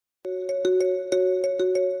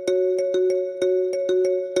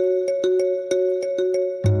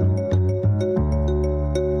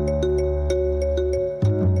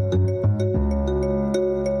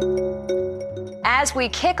we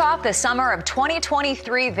kick off the summer of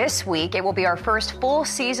 2023 this week, it will be our first full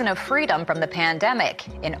season of freedom from the pandemic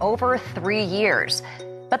in over 3 years.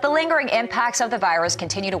 But the lingering impacts of the virus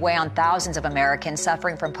continue to weigh on thousands of Americans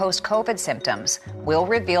suffering from post-COVID symptoms. We'll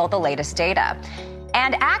reveal the latest data.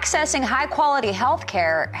 And accessing high-quality health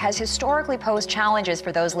care has historically posed challenges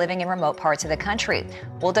for those living in remote parts of the country.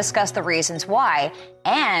 We'll discuss the reasons why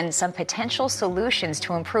and some potential solutions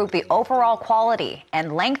to improve the overall quality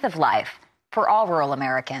and length of life for all rural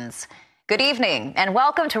Americans. Good evening and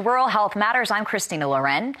welcome to Rural Health Matters. I'm Christina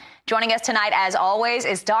Loren. Joining us tonight, as always,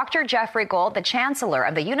 is Dr. Jeffrey Gold, the Chancellor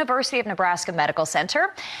of the University of Nebraska Medical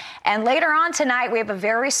Center. And later on tonight, we have a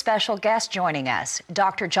very special guest joining us.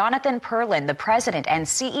 Dr. Jonathan Perlin, the President and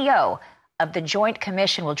CEO of the Joint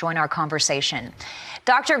Commission, will join our conversation.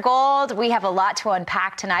 Dr. Gold, we have a lot to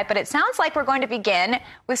unpack tonight, but it sounds like we're going to begin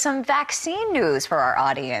with some vaccine news for our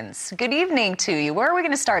audience. Good evening to you. Where are we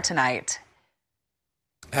going to start tonight?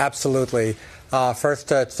 Absolutely. First,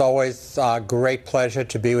 it's always a great pleasure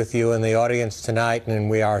to be with you in the audience tonight, and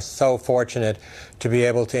we are so fortunate to be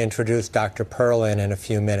able to introduce Dr. Perlin in a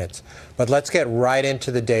few minutes. But let's get right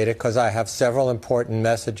into the data because I have several important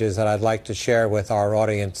messages that I'd like to share with our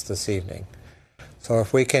audience this evening. So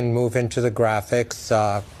if we can move into the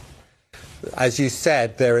graphics. As you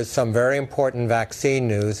said, there is some very important vaccine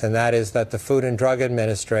news, and that is that the Food and Drug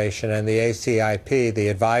Administration and the ACIP, the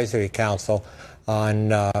Advisory Council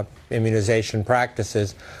on immunization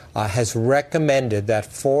practices, has recommended that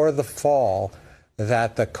for the fall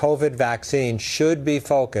that the COVID vaccine should be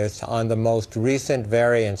focused on the most recent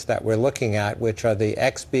variants that we're looking at, which are the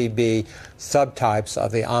XBB subtypes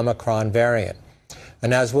of the Omicron variant.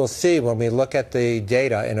 And as we'll see when we look at the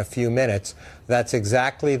data in a few minutes, that's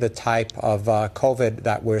exactly the type of COVID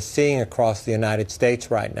that we're seeing across the United States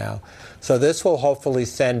right now. So this will hopefully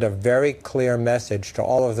send a very clear message to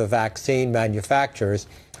all of the vaccine manufacturers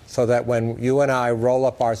so that when you and I roll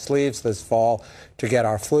up our sleeves this fall to get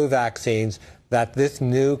our flu vaccines, that this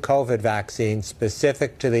new COVID vaccine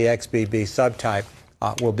specific to the XBB subtype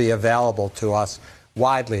will be available to us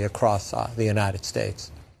widely across the United States.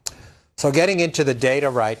 So getting into the data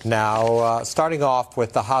right now, starting off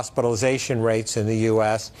with the hospitalization rates in the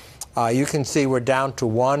U.S., you can see we're down to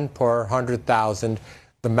 1 per 100,000.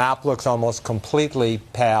 The map looks almost completely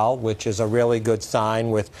pale, which is a really good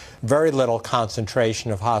sign with very little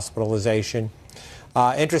concentration of hospitalization.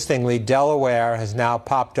 Interestingly, Delaware has now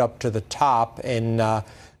popped up to the top in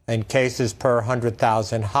cases per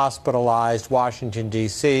 100,000 hospitalized, Washington,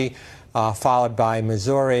 D.C., followed by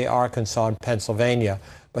Missouri, Arkansas, and Pennsylvania.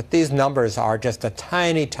 But these numbers are just a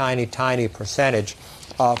tiny, tiny, tiny percentage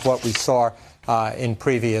of what we saw in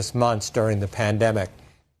previous months during the pandemic.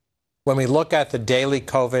 When we look at the daily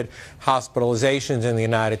COVID hospitalizations in the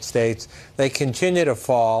United States, they continue to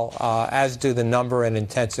fall, as do the number in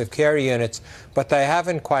intensive care units, but they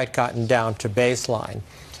haven't quite gotten down to baseline.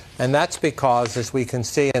 And that's because, as we can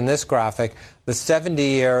see in this graphic, the 70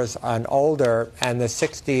 years and older and the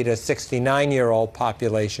 60 to 69-year-old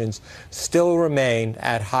populations still remain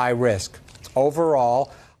at high risk.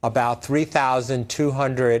 Overall, about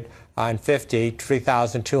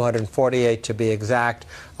 3,248 to be exact,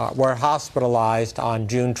 were hospitalized on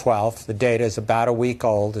June 12th. The data is about a week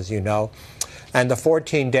old, as you know. And the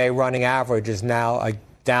 14-day running average is now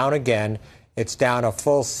down again. It's down a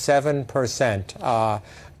full 7%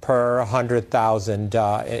 per 100,000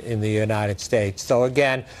 in the United States. So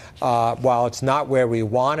again, while it's not where we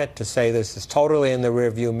want it to say this is totally in the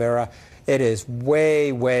rearview mirror, it is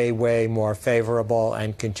way, way, way more favorable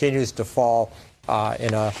and continues to fall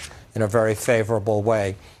in a very favorable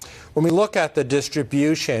way. When we look at the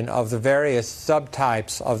distribution of the various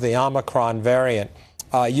subtypes of the Omicron variant,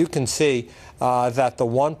 you can see that the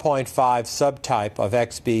 1.5 subtype of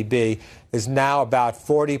XBB is now about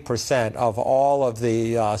 40% of all of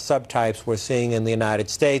the subtypes we're seeing in the United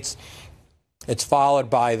States. It's followed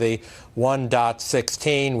by the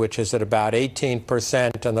 1.16, which is at about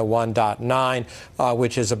 18%, and the 1.9,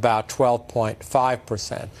 which is about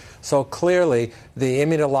 12.5%. So clearly, the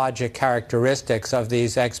immunologic characteristics of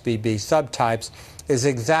these XBB subtypes is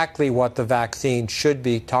exactly what the vaccine should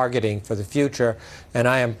be targeting for the future. And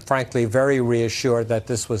I am frankly very reassured that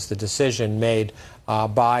this was the decision made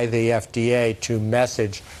by the FDA to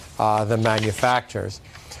message the manufacturers.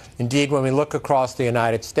 Indeed, when we look across the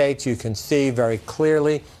United States, you can see very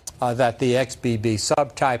clearly that the XBB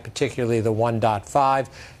subtype, particularly the 1.5,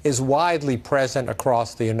 is widely present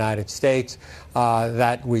across the United States,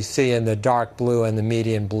 that we see in the dark blue and the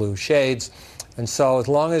medium blue shades. And so as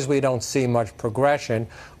long as we don't see much progression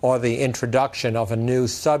or the introduction of a new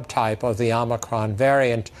subtype of the Omicron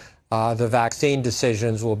variant, the vaccine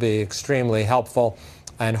decisions will be extremely helpful,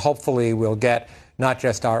 and hopefully we'll get not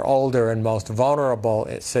just our older and most vulnerable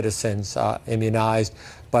citizens immunized,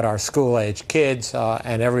 but our school-age kids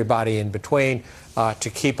and everybody in between to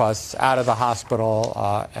keep us out of the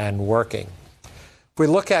hospital and working. If we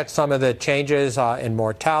look at some of the changes in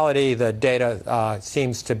mortality, the data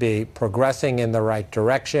seems to be progressing in the right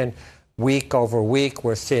direction. Week over week,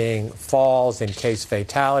 we're seeing falls in case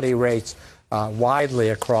fatality rates widely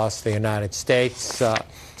across the United States.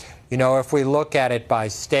 If we look at it by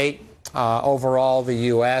state, overall the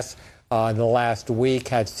U.S. In the last week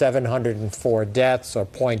had 704 deaths, or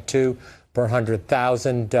 0.2 per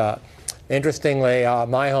 100,000. Interestingly,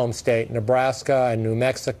 my home state, Nebraska and New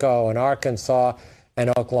Mexico and Arkansas and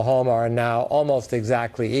Oklahoma are now almost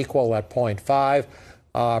exactly equal at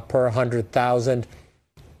 0.5 per 100,000.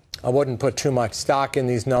 I wouldn't put too much stock in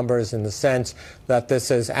these numbers in the sense that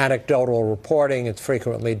this is anecdotal reporting. It's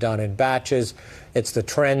frequently done in batches. It's the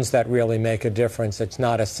trends that really make a difference. It's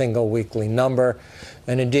not a single weekly number.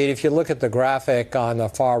 And indeed, if you look at the graphic on the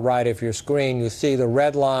far right of your screen, you see the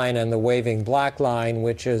red line and the waving black line,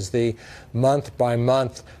 which is the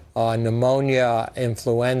month-by-month pneumonia,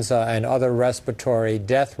 influenza, and other respiratory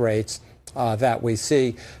death rates that we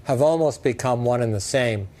see have almost become one and the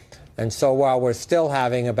same. And so while we're still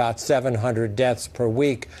having about 700 deaths per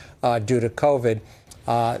week due to COVID,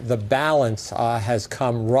 the balance has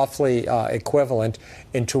come roughly equivalent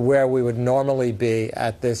into where we would normally be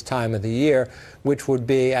at this time of the year, which would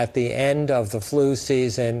be at the end of the flu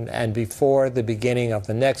season and before the beginning of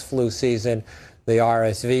the next flu season, the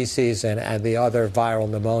RSV season, and the other viral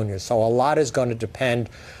pneumonias. So a lot is going to depend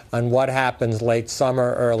on what happens late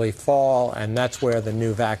summer, early fall, and that's where the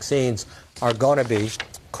new vaccines are going to be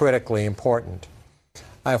critically important.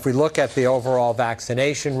 If we look at the overall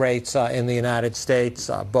vaccination rates in the United States,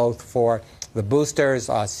 both for the boosters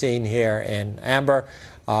seen here in amber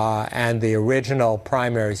and the original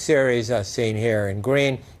primary series seen here in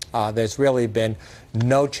green, there's really been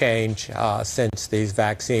no change since these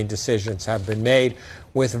vaccine decisions have been made,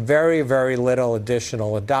 with very, very little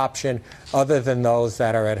additional adoption other than those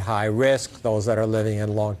that are at high risk, those that are living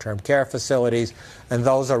in long-term care facilities, and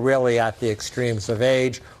those are really at the extremes of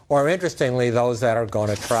age, or interestingly, those that are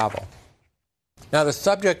going to travel. Now, the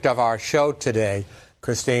subject of our show today,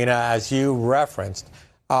 Christina, as you referenced,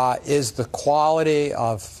 is the quality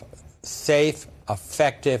of safe,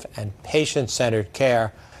 effective, and patient-centered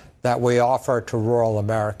care that we offer to rural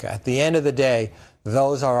America. At the end of the day,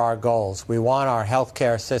 those are our goals. We want our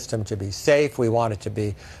healthcare system to be safe, we want it to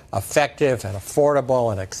be effective and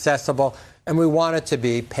affordable and accessible, and we want it to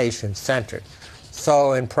be patient-centered.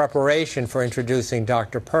 So in preparation for introducing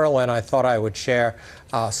Dr. Perlin, I thought I would share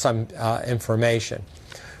some information.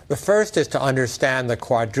 The first is to understand the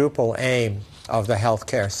quadruple aim of the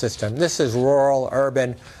healthcare system. This is rural,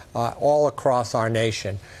 urban, all across our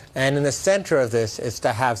nation. And in the center of this is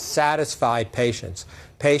to have satisfied patients,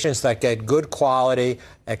 patients that get good quality,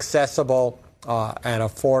 accessible, and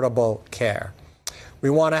affordable care. We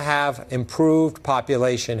want to have improved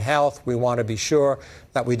population health. We want to be sure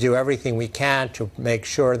that we do everything we can to make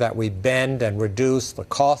sure that we bend and reduce the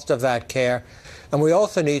cost of that care. And we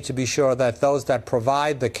also need to be sure that those that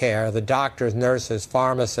provide the care, the doctors, nurses,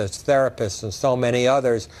 pharmacists, therapists, and so many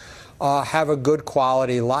others, have a good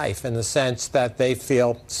quality life in the sense that they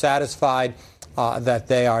feel satisfied that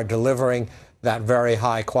they are delivering that very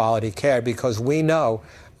high quality care, because we know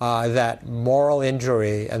that moral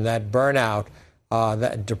injury and that burnout,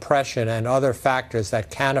 that depression and other factors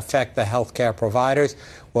that can affect the healthcare providers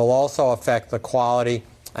will also affect the quality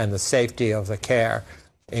and the safety of the care,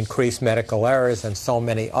 increase medical errors, and so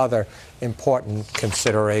many other important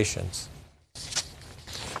considerations.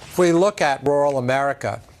 If we look at rural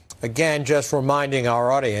America, again, just reminding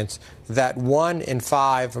our audience that 1 in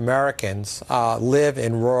 5 Americans live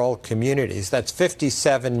in rural communities. That's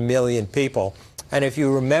 57 million people. And if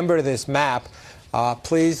you remember this map,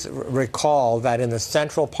 please recall that in the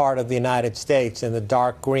central part of the United States, in the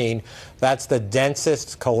dark green, that's the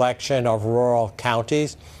densest collection of rural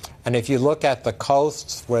counties. And if you look at the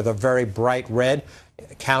coasts where the very bright red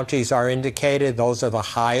counties are indicated, those are the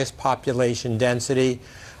highest population density.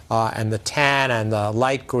 And the tan and the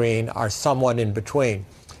light green are somewhat in between.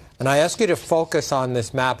 And I ask you to focus on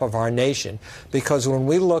this map of our nation, because when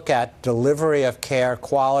we look at delivery of care,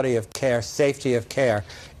 quality of care, safety of care,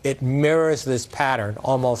 it mirrors this pattern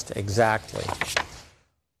almost exactly.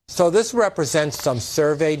 So this represents some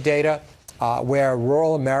survey data where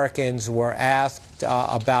rural Americans were asked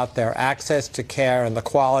about their access to care and the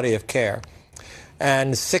quality of care.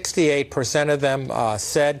 And 68% of them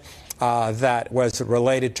said that was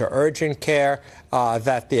related to urgent care,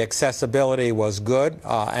 that the accessibility was good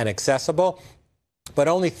and accessible. But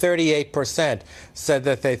only 38% said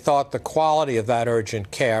that they thought the quality of that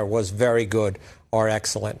urgent care was very good or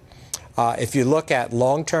excellent. If you look at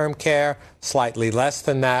long-term care, slightly less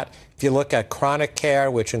than that. If you look at chronic care,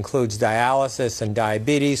 which includes dialysis and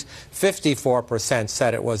diabetes, 54%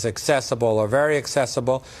 said it was accessible or very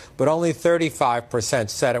accessible, but only 35%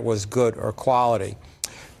 said it was good or quality.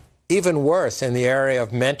 Even worse in the area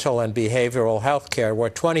of mental and behavioral health care, where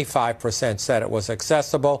 25% said it was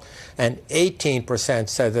accessible and 18%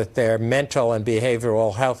 said that their mental and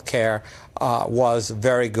behavioral health care was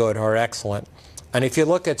very good or excellent. And if you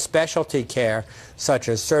look at specialty care, such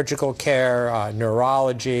as surgical care,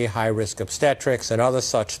 neurology, high-risk obstetrics, and other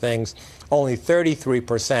such things, only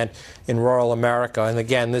 33% in rural America, and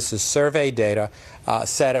again, this is survey data,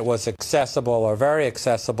 said it was accessible or very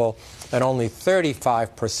accessible, and only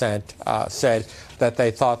 35% said that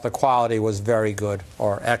they thought the quality was very good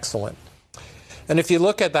or excellent. And if you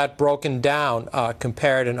look at that broken down,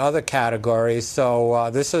 compared in other categories, so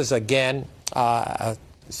this is, again,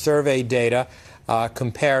 survey data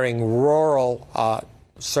comparing rural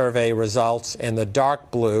survey results in the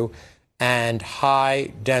dark blue and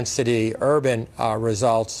high-density urban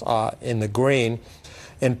results in the green.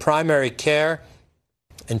 In primary care,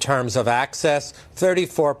 in terms of access,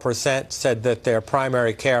 34% said that their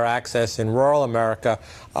primary care access in rural America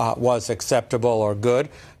was acceptable or good,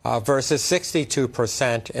 versus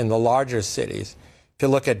 62% in the larger cities. If you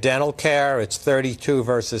look at dental care, it's 32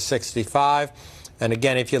 versus 65. And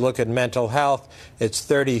again, if you look at mental health, it's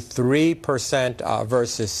 33%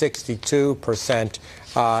 versus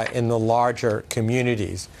 62% in the larger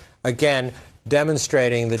communities. Again,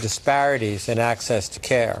 demonstrating the disparities in access to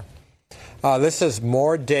care. This is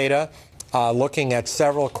more data looking at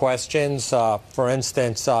several questions. For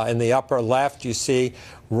instance, in the upper left, you see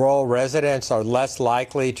rural residents are less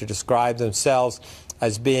likely to describe themselves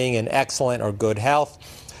as being in excellent or good health.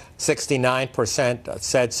 69%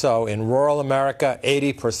 said so in rural America,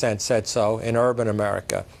 80% said so in urban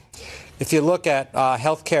America. If you look at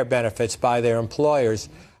health care benefits by their employers,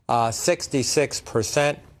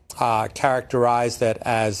 66% characterized it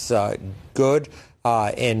as good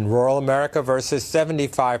in rural America versus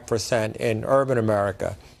 75% in urban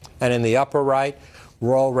America. And in the upper right,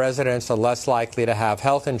 rural residents are less likely to have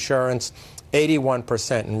health insurance,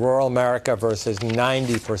 81% in rural America versus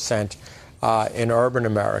 90% in urban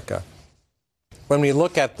America. When we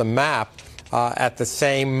look at the map, at the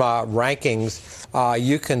same rankings,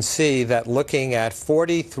 you can see that looking at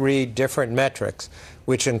 43 different metrics,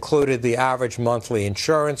 which included the average monthly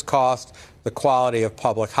insurance cost, the quality of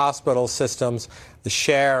public hospital systems, the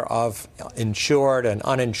share of insured and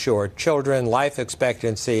uninsured children, life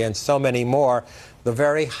expectancy, and so many more, the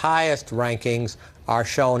very highest rankings are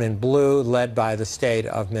shown in blue, led by the state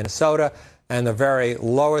of Minnesota, and the very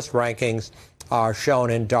lowest rankings are shown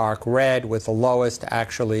in dark red, with the lowest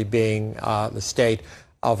actually being the state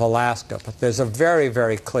of Alaska. But there's a very,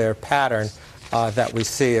 very clear pattern that we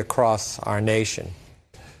see across our nation.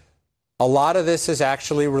 A lot of this is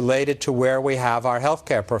actually related to where we have our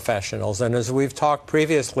healthcare professionals. And as we've talked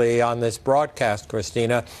previously on this broadcast,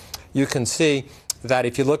 Christina, you can see that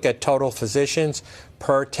if you look at total physicians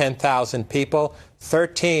per 10,000 people,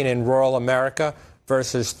 13 in rural America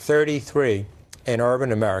versus 33 in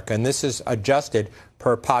urban America. And this is adjusted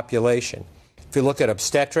per population. If you look at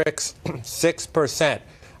obstetrics, 6%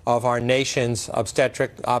 of our nation's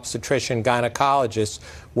obstetrician gynecologists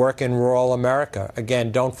work in rural America.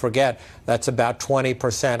 Again, don't forget, that's about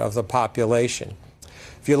 20% of the population.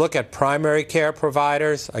 If you look at primary care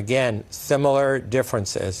providers, again, similar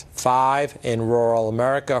differences. 5 in rural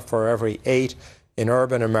America for every 8 in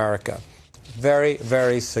urban America. Very,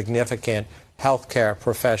 very significant healthcare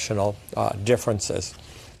professional differences.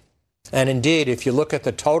 And indeed, if you look at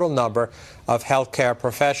the total number of healthcare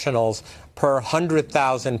professionals per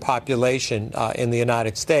 100,000 population in the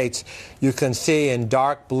United States, you can see in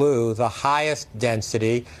dark blue the highest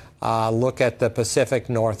density. Look at the Pacific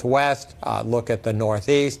Northwest, look at the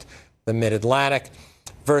Northeast, the Mid-Atlantic,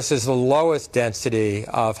 versus the lowest density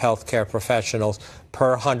of healthcare professionals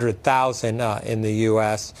per 100,000 in the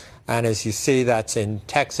U.S. And as you see, that's in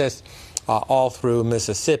Texas, all through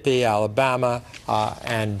Mississippi, Alabama,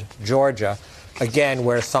 and Georgia, again,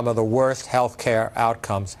 where some of the worst healthcare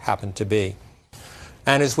outcomes happen to be.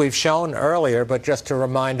 And as we've shown earlier, but just to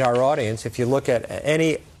remind our audience, if you look at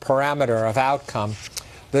any parameter of outcome,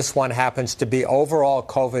 this one happens to be overall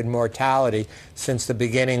COVID mortality since the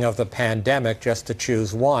beginning of the pandemic, just to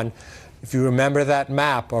choose one. If you remember that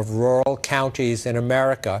map of rural counties in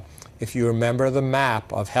America, if you remember the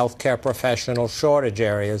map of healthcare professional shortage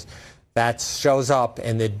areas, that shows up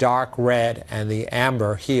in the dark red and the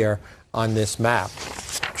amber here on this map.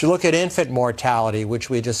 If you look at infant mortality, which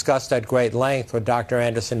we discussed at great length with Dr.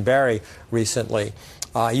 Anderson Berry recently,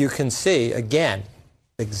 you can see, again,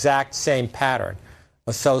 exact same pattern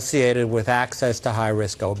associated with access to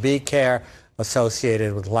high-risk OB care,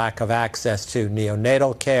 associated with lack of access to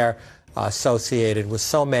neonatal care, associated with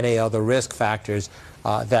so many other risk factors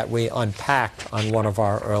that we unpacked on one of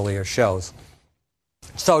our earlier shows.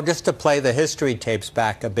 So just to play the history tapes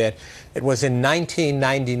back a bit, it was in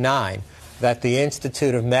 1999 that the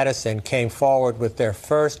Institute of Medicine came forward with their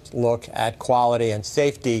first look at quality and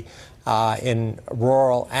safety in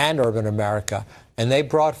rural and urban America, and they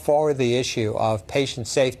brought forward the issue of patient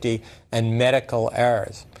safety and medical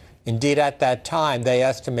errors. Indeed, at that time, they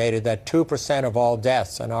estimated that 2% of all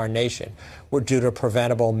deaths in our nation were due to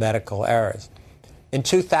preventable medical errors. In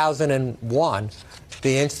 2001,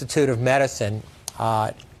 the Institute of Medicine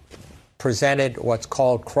presented what's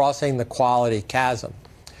called Crossing the Quality Chasm,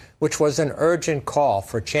 which was an urgent call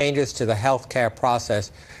for changes to the healthcare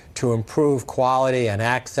process to improve quality and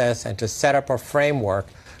access and to set up a framework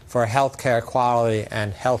for healthcare quality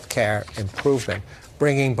and healthcare improvement,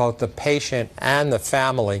 bringing both the patient and the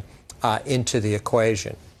family into the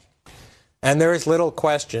equation. And there is little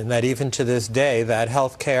question that even to this day that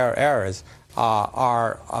healthcare errors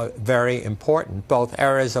are very important, both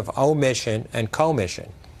errors of omission and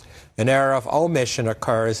commission. An error of omission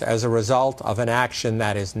occurs as a result of an action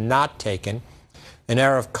that is not taken. An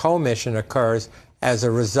error of commission occurs as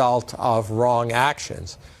a result of wrong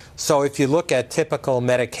actions. So if you look at typical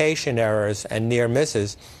medication errors and near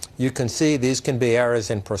misses, you can see these can be errors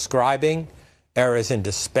in prescribing, errors in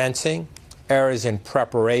dispensing, errors in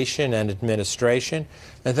preparation and administration,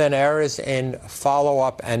 and then errors in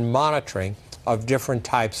follow-up and monitoring of different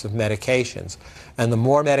types of medications. And the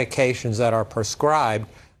more medications that are prescribed,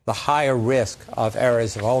 the higher risk of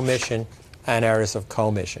errors of omission and errors of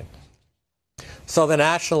commission. So the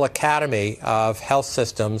National Academy of Health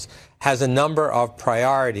Systems has a number of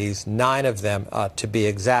priorities, 9 of them to be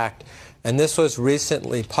exact, and this was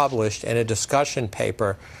recently published in a discussion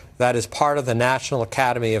paper that is part of the National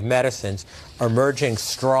Academy of Medicine's Emerging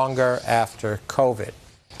Stronger After COVID.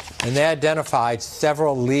 And they identified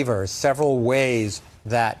several levers, several ways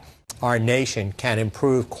that our nation can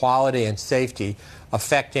improve quality and safety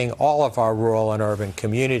affecting all of our rural and urban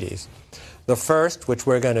communities. The first, which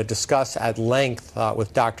we're going to discuss at length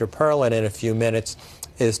with Dr. Perlin in a few minutes,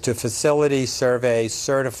 is to facility, survey,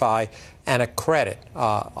 certify, and accredit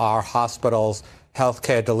our hospitals,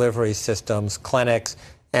 healthcare delivery systems, clinics,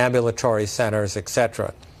 ambulatory centers,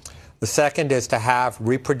 etc. The second is to have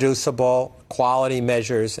reproducible quality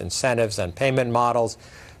measures, incentives, and payment models.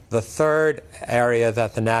 The third area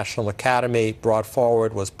that the National Academy brought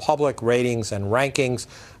forward was public ratings and rankings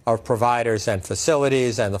of providers and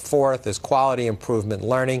facilities. And the fourth is quality improvement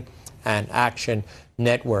learning and action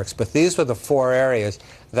networks. But these were the 4 areas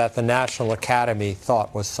that the National Academy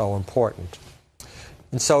thought was so important.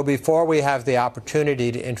 And so before we have the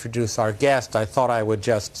opportunity to introduce our guest, I thought I would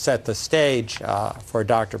just set the stage for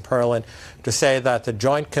Dr. Perlin to say that the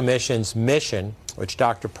Joint Commission's mission, which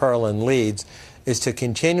Dr. Perlin leads, is to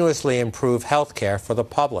continuously improve health care for the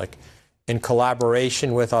public in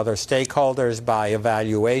collaboration with other stakeholders by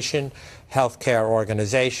evaluation, healthcare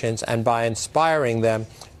organizations, and by inspiring them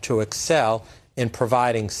to excel in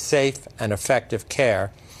providing safe and effective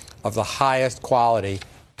care of the highest quality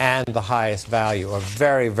and the highest value. A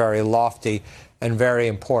very, very lofty and very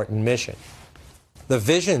important mission. The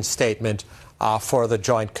vision statement for the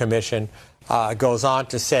Joint Commission goes on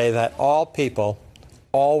to say that all people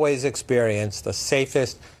always experience the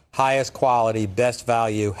safest, highest quality, best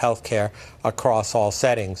value health care across all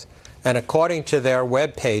settings. And according to their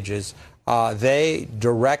web pages, they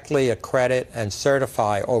directly accredit and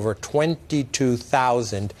certify over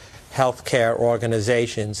 22,000 healthcare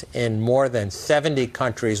organizations in more than 70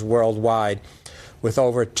 countries worldwide, with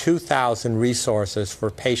over 2,000 resources for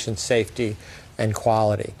patient safety and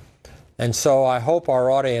quality. And so I hope our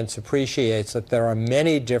audience appreciates that there are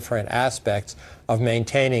many different aspects of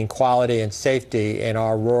maintaining quality and safety in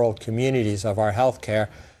our rural communities of our healthcare,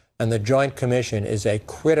 and the Joint Commission is a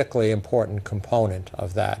critically important component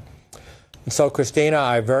of that. And so, Christina,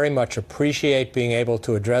 I very much appreciate being able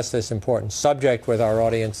to address this important subject with our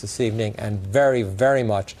audience this evening, and very, very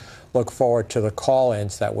much look forward to the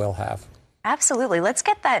call-ins that we'll have. Absolutely. Let's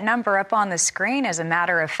get that number up on the screen. As a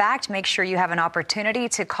matter of fact, make sure you have an opportunity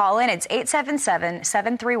to call in. It's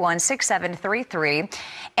 877-731-6733.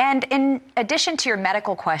 And in addition to your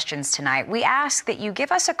medical questions tonight, we ask that you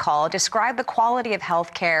give us a call, describe the quality of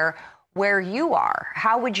health care where you are.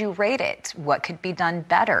 How would you rate it? What could be done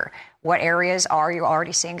better? What areas are you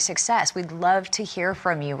already seeing success? We'd love to hear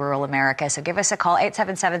from you, rural America. So give us a call,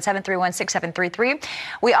 877-731-6733.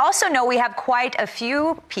 We also know we have quite a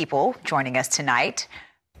few people joining us tonight,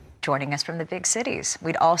 joining us from the big cities.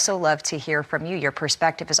 We'd also love to hear from you. Your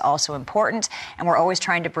perspective is also important, and we're always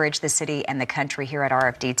trying to bridge the city and the country here at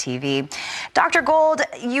RFD-TV. Dr. Gold,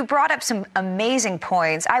 you brought up some amazing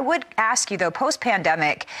points. I would ask you, though,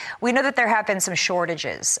 post-pandemic, we know that there have been some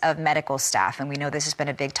shortages of medical staff, and we know this has been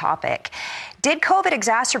a big topic. Did COVID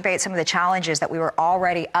exacerbate some of the challenges that we were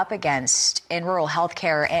already up against in rural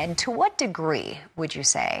healthcare, and to what degree would you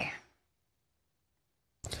say?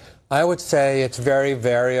 I would say it's very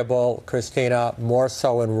variable, Christina, more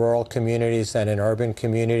so in rural communities than in urban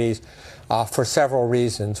communities, for several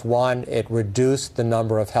reasons. One, it reduced the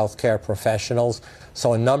number of healthcare professionals.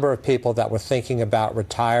 So a number of people that were thinking about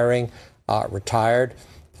retiring retired.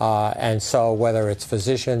 And so whether it's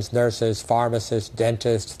physicians, nurses, pharmacists,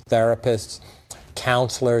 dentists, therapists,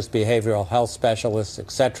 counselors, behavioral health specialists,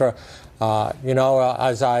 etc.,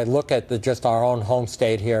 as I look at just our own home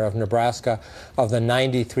state here of Nebraska, of the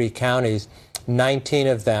 93 counties, 19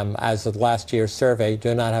 of them, as of last year's survey,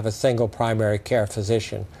 do not have a single primary care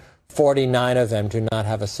physician. 49 of them do not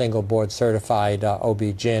have a single board-certified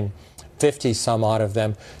OB-GYN. 50 some odd of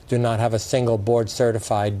them do not have a single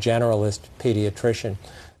board-certified generalist pediatrician.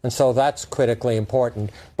 And so that's critically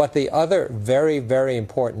important. But the other very, very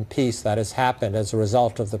important piece that has happened as a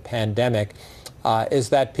result of the pandemic is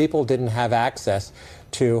that people didn't have access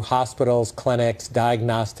to hospitals, clinics,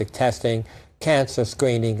 diagnostic testing, cancer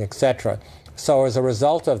screening, etc. So as a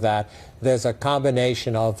result of that, there's a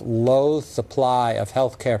combination of low supply of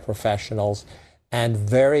healthcare professionals and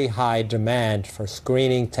very high demand for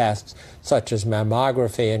screening tests such as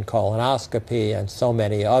mammography and colonoscopy and so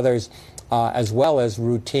many others, as well as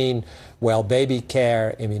routine baby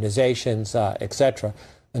care, immunizations, etc.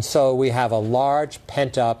 And so we have a large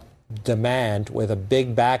pent-up demand with a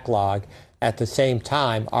big backlog. At the same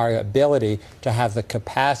time, our ability to have the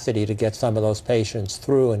capacity to get some of those patients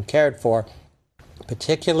through and cared for,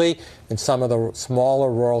 particularly in some of the smaller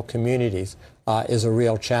rural communities, is a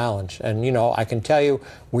real challenge. And, I can tell you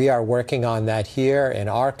we are working on that here in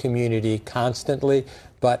our community constantly,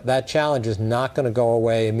 but that challenge is not going to go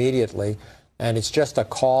away immediately. And it's just a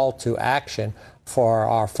call to action for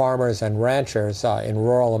our farmers and ranchers in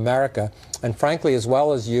rural America, and frankly, as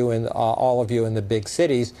well as you and all of you in the big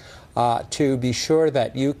cities, to be sure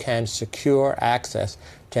that you can secure access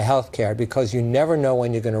to health care, because you never know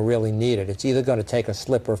when you're going to really need it. It's either going to take a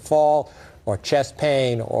slip or fall, or chest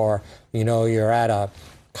pain, or you're at a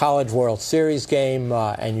College World Series game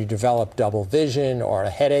and you develop double vision, or a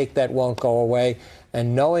headache that won't go away.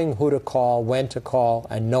 And knowing who to call, when to call,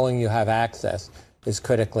 and knowing you have access is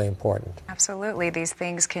critically important. Absolutely. These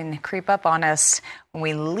things can creep up on us when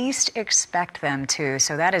we least expect them to.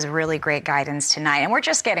 So that is really great guidance tonight. And we're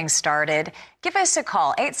just getting started. Give us a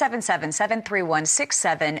call,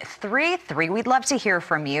 877-731-6733. We'd love to hear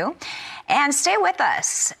from you. And stay with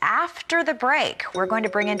us. After the break, we're going to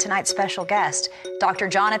bring in tonight's special guest, Dr.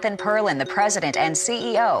 Jonathan Perlin, the president and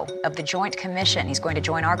CEO of the Joint Commission. He's going to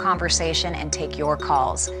join our conversation and take your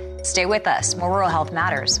calls. Stay with us. More Rural Health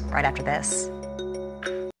Matters right after this.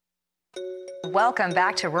 Welcome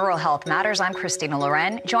back to Rural Health Matters. I'm Christina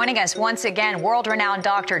Loren. Joining us once again, world-renowned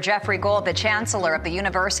Dr. Jeffrey Gold, the Chancellor of the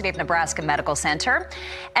University of Nebraska Medical Center.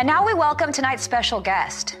 And now we welcome tonight's special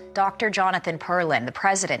guest, Dr. Jonathan Perlin, the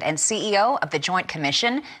President and CEO of the Joint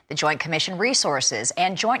Commission, the Joint Commission Resources,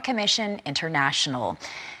 and Joint Commission International.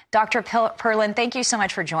 Dr. Perlin, thank you so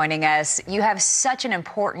much for joining us. You have such an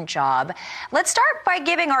important job. Let's start by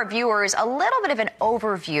giving our viewers a little bit of an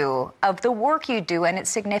overview of the work you do and its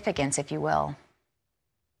significance, if you will.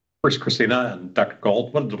 First, Christina and Dr.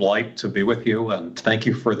 Gold, what a delight to be with you, and thank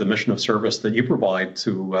you for the mission of service that you provide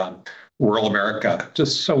to rural America.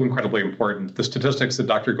 Just so incredibly important. The statistics that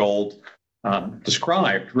Dr. Gold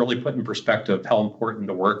described really put in perspective how important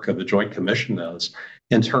the work of the Joint Commission is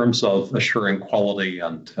in terms of assuring quality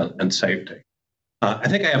and safety. I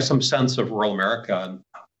think I have some sense of rural America.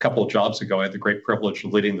 A couple of jobs ago, I had the great privilege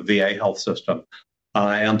of leading the VA health system.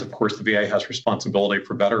 And of course, the VA has responsibility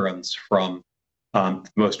for veterans from the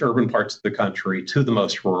most urban parts of the country to the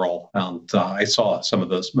most rural. And I saw some of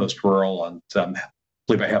those most rural, and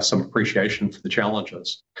believe I have some appreciation for the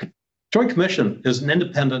challenges. Joint Commission is an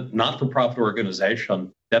independent, not-for-profit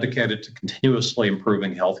organization dedicated to continuously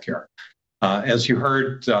improving healthcare. As you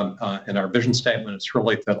heard in our vision statement, it's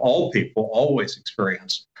really that all people always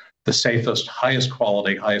experience the safest, highest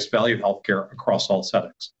quality, highest value healthcare across all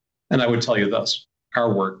settings. And I would tell you this,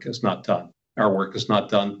 our work is not done. our work is not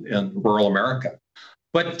done in rural America.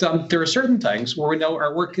 But there are certain things where we know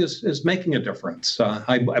our work is making a difference.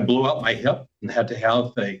 I blew out my hip and had to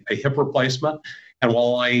have a hip replacement. And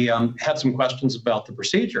while I had some questions about the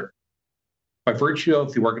procedure, by virtue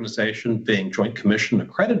of the organization being Joint Commission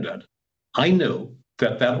accredited, I knew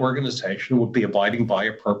that that organization would be abiding by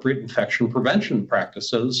appropriate infection prevention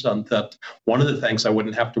practices, and that one of the things I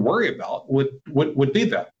wouldn't have to worry about would be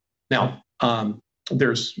that. Now,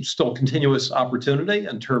 there's still continuous opportunity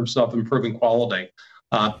in terms of improving quality.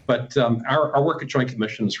 But our work at Joint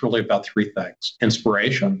Commission is really about three things: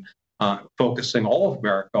 inspiration, focusing all of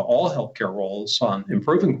America, all healthcare roles on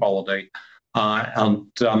improving quality,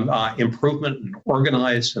 and improvement in an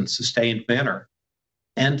organized and sustained manner,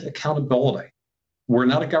 and accountability. We're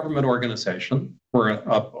not a government organization. We're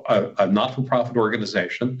a not-for-profit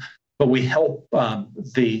organization, but we help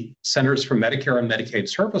the Centers for Medicare and Medicaid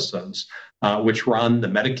Services, which run the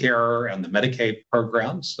Medicare and the Medicaid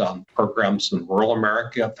programs, programs in rural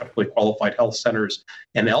America, federally qualified health centers,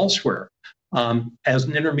 and elsewhere, as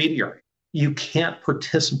an intermediary. You can't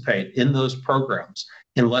participate in those programs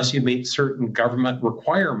unless you meet certain government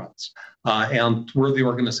requirements. And we're the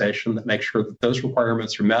organization that makes sure that those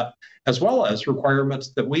requirements are met, as well as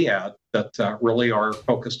requirements that we add that really are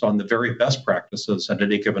focused on the very best practices at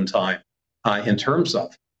any given time in terms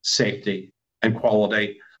of safety and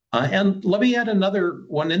quality. And let me add another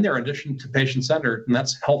one in there in addition to patient-centered, and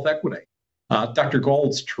that's health equity. Dr.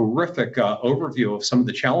 Gold's terrific overview of some of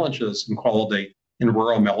the challenges in quality in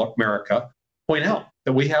rural America point out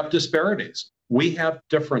that we have disparities. We have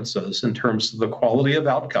differences in terms of the quality of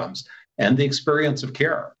outcomes and the experience of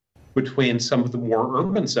care between some of the more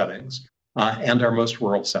urban settings and our most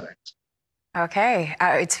rural settings. Okay.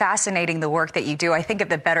 It's fascinating the work that you do. I think of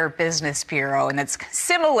the Better Business Bureau, and it's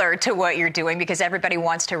similar to what you're doing because everybody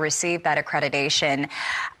wants to receive that accreditation.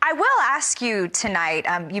 I will ask you tonight,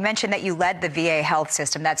 you mentioned that you led the VA health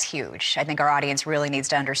system. That's huge. I think our audience really needs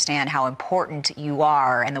to understand how important you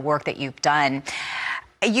are and the work that you've done.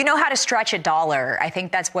 You know how to stretch a dollar. I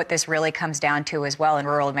think that's what this really comes down to as well in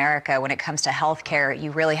rural America. When it comes to healthcare,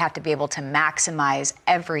 you really have to be able to maximize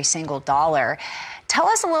every single dollar. Tell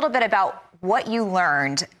us a little bit about what you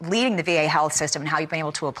learned leading the VA health system and how you've been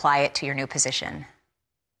able to apply it to your new position.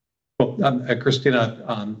 Well,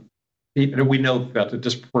 Christina, we know that a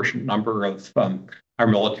disproportionate number of our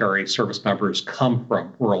military service members come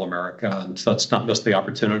from rural America, and so let's not miss the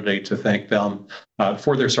opportunity to thank them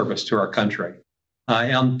for their service to our country.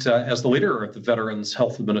 And as the leader of the Veterans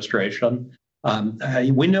Health Administration,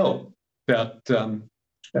 we know that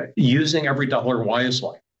using every dollar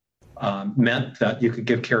wisely meant that you could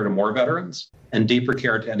give care to more veterans and deeper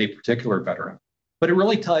care to any particular veteran. But it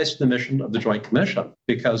really ties to the mission of the Joint Commission,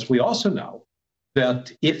 because we also know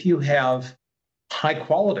that if you have high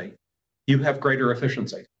quality, you have greater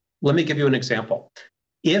efficiency. Let me give you an example.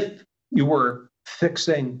 If you were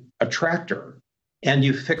fixing a tractor and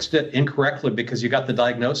you fixed it incorrectly because you got the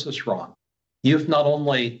diagnosis wrong, you've not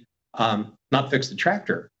only not fixed the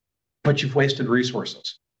tractor, but you've wasted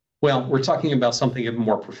resources. Well, we're talking about something even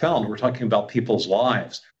more profound. We're talking about people's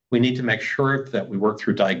lives. We need to make sure that we work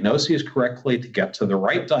through diagnoses correctly to get to the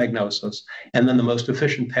right diagnosis and then the most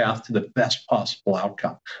efficient path to the best possible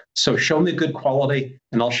outcome. So show me good quality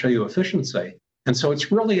and I'll show you efficiency. And so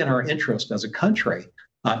it's really in our interest as a country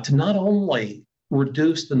to not only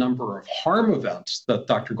reduce the number of harm events that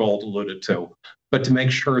Dr. Gold alluded to, but to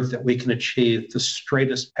make sure that we can achieve the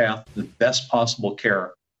straightest path to the best possible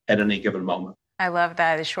care at any given moment. I love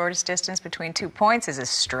that. The shortest distance between 2 points is a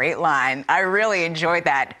straight line. I really enjoyed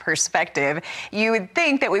that perspective. You would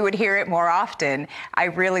think that we would hear it more often. I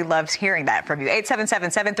really loved hearing that from you.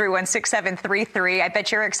 877-731-6733. I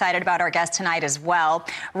bet you're excited about our guest tonight as well.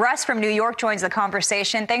 Russ from New York joins the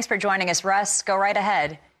conversation. Thanks for joining us, Russ. Go right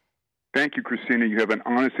ahead. Thank you, Christina. You have an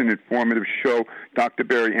honest and informative show. Dr.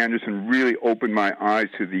 Barry Anderson really opened my eyes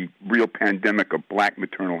to the real pandemic of black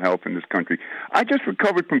maternal health in this country. I just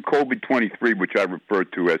recovered from COVID-23, which I refer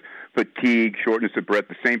to as fatigue, shortness of breath,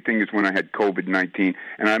 the same thing as when I had COVID-19,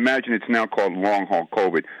 and I imagine it's now called long-haul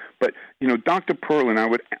COVID. But, Dr. Perlin, I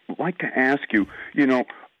would like to ask you, to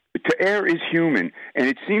err is human, and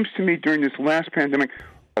it seems to me during this last pandemic,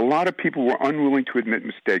 a lot of people were unwilling to admit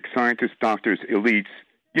mistakes, scientists, doctors, elites,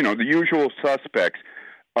 the usual suspects.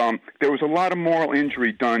 There was a lot of moral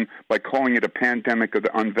injury done by calling it a pandemic of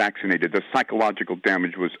the unvaccinated. The psychological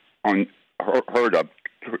damage was unheard of,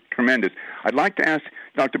 tremendous. I'd like to ask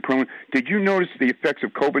Dr. Perlin, did you notice the effects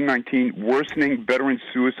of COVID-19 worsening veteran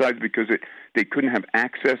suicides because they couldn't have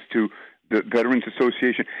access to the Veterans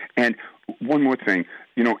Association? And one more thing,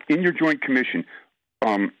 in your Joint Commission,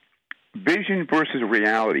 vision versus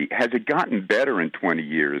reality. Has it gotten better in 20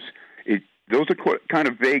 years? Those are kind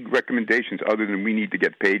of vague recommendations other than we need to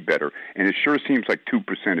get paid better. And it sure seems like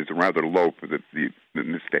 2% is rather low for the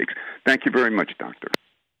mistakes. Thank you very much, Doctor.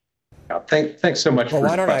 Thanks so much for the question.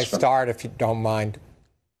 Why don't I start, if you don't mind?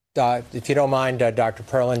 Dr.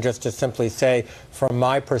 Perlin, just to simply say, from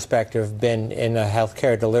my perspective, been in a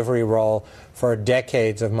healthcare delivery role for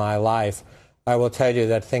decades of my life, I will tell you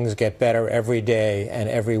that things get better every day and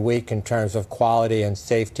every week in terms of quality and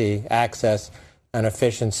safety, access, and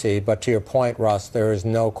efficiency. But to your point, Russ, there is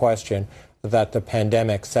no question that the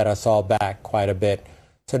pandemic set us all back quite a bit.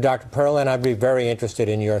 So, Dr. Perlin, I'd be very interested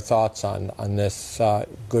in your thoughts on this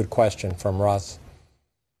good question from Russ.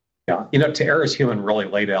 Yeah, to err is human really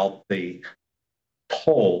laid out the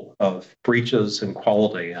toll of breaches in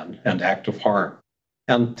quality and active harm.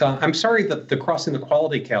 And I'm sorry that the Crossing the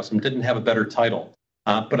Quality Chasm didn't have a better title,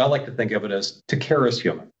 but I like to think of it as To Care is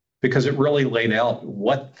Human, because it really laid out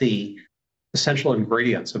what the essential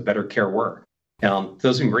ingredients of better care were. And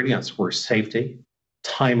those ingredients were safety,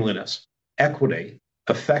 timeliness, equity,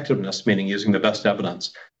 effectiveness, meaning using the best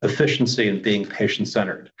evidence, efficiency, and being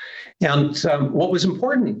patient-centered. And what was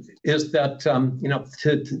important is that,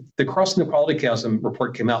 the Crossing the Quality Chasm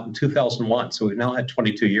report came out in 2001, so we've now had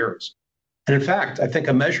 22 years. And in fact, I think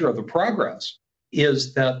a measure of the progress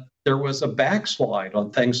is that there was a backslide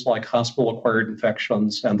on things like hospital-acquired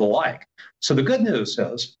infections and the like. So the good news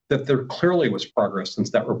is that there clearly was progress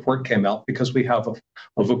since that report came out, because we have a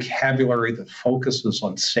vocabulary that focuses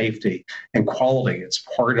on safety and quality. It's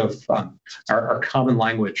part of our common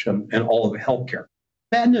language in all of the healthcare.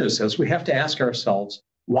 Bad news is we have to ask ourselves,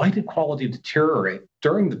 why did quality deteriorate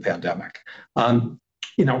during the pandemic? I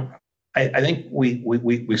think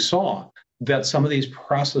we saw that some of these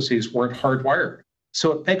processes weren't hardwired.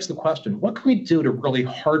 So it begs the question, what can we do to really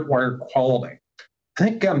hardwire quality? I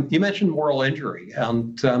think you mentioned moral injury,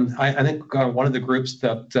 and I think one of the groups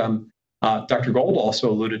that Dr. Gold also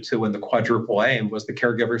alluded to in the quadruple aim was the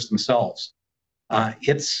caregivers themselves.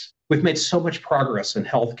 We've made so much progress in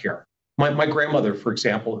healthcare. My grandmother, for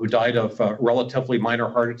example, who died of a relatively minor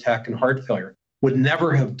heart attack and heart failure, would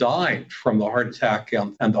never have died from the heart attack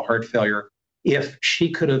and the heart failure if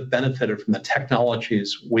she could have benefited from the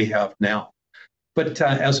technologies we have now. But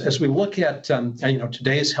as we look at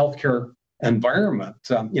today's healthcare environment,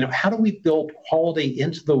 how do we build quality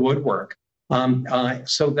into the woodwork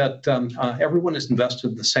so that everyone is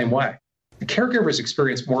invested the same way? The caregivers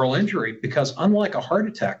experience moral injury because, unlike a heart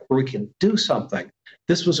attack where we can do something,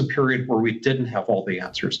 this was a period where we didn't have all the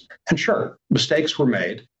answers. And sure, mistakes were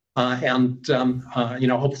made.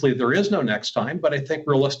 Hopefully there is no next time, but I think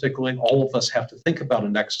realistically, all of us have to think about a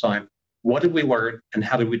next time. What did we learn and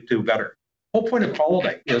how did we do better? The whole point of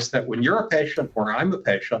quality is that when you're a patient or I'm a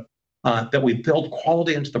patient, that we build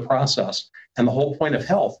quality into the process. And the whole point of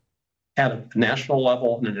health at a national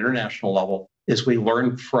level and an international level is we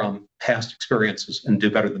learn from past experiences and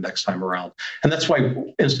do better the next time around. And that's why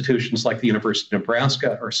institutions like the University of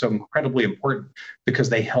Nebraska are so incredibly important, because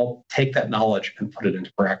they help take that knowledge and put it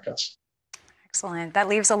into practice. Excellent. That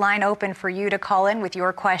leaves a line open for you to call in with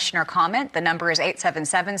your question or comment. The number is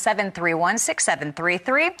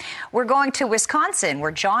 877-731-6733. We're going to Wisconsin,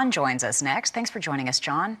 where John joins us next. Thanks for joining us,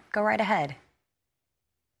 John. Go right ahead.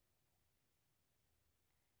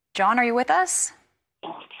 John, are you with us?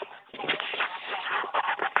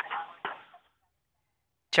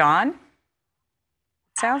 John?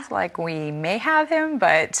 Sounds like we may have him,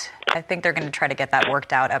 but I think they're going to try to get that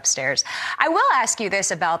worked out upstairs. I will ask you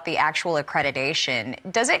this about the actual accreditation.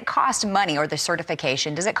 Does it cost money, or the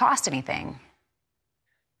certification? Does it cost anything?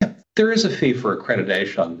 There is a fee for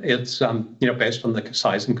accreditation. It's based on the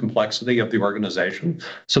size and complexity of the organization.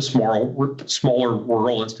 So smaller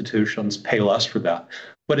rural institutions pay less for that.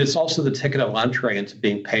 But it's also the ticket of entree into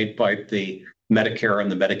being paid by the Medicare and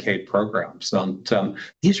the Medicaid programs. And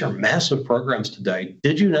these are massive programs today.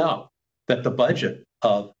 Did you know that the budget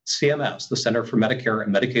of CMS, the Center for Medicare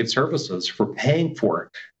and Medicaid Services, for paying for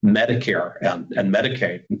Medicare and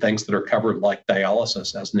Medicaid and things that are covered like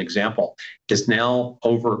dialysis, as an example, is now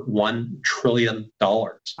over $1 trillion.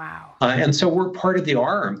 Wow. And so we're part of the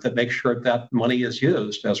arm that makes sure that money is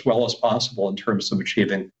used as well as possible in terms of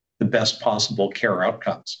achieving the best possible care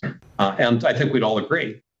outcomes. And I think we'd all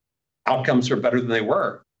agree, outcomes are better than they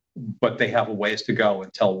were, but they have a ways to go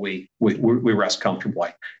until we rest comfortably.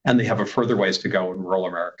 And they have a further ways to go in rural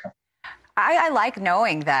America. I like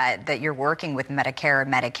knowing that you're working with Medicare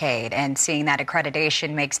and Medicaid, and seeing that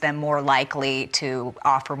accreditation makes them more likely to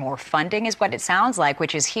offer more funding, is what it sounds like,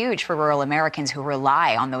 which is huge for rural Americans who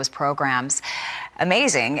rely on those programs.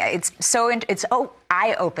 amazing. It's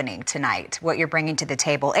eye-opening tonight, what you're bringing to the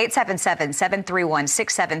table.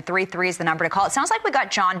 877-731-6733 is the number to call. It sounds like we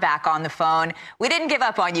got John back on the phone. We didn't give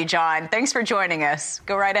up on you, John. Thanks for joining us.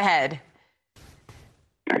 Go right ahead.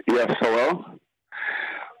 Yes, hello.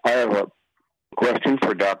 I have a question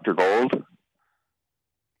for Dr. Gold.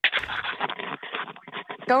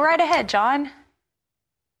 Go right ahead, John.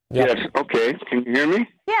 Yep. Yes, okay. Can you hear me?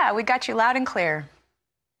 Yeah, we got you loud and clear.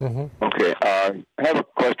 Mm-hmm. Okay, I have a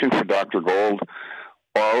question for Dr. Gold.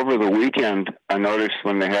 Over the weekend, I noticed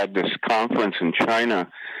when they had this conference in China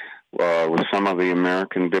with some of the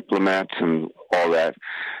American diplomats and all that,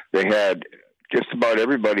 they had just about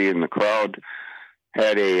everybody in the crowd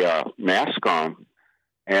had a mask on,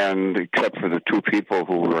 and except for the two people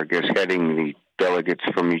who were, I guess, heading the delegates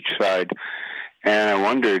from each side. And I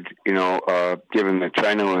wondered, given that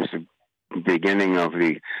China was the beginning of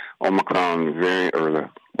the Omicron variant or the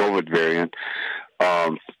COVID variant,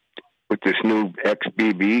 with this new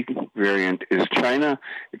XBB variant, is China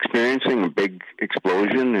experiencing a big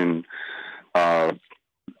explosion in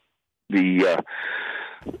the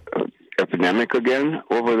epidemic again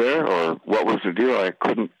over there, or what was the deal? I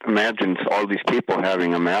couldn't imagine all these people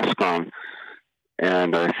having a mask on,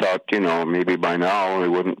 and I thought, maybe by now they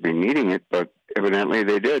wouldn't be needing it, but evidently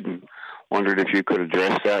they did. And wondered if you could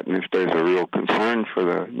address that and if there's a real concern for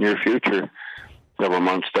the near future, several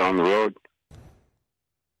months down the road.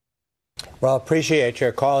 Well, appreciate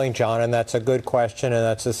your calling, John, and that's a good question, and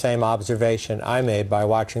that's the same observation I made by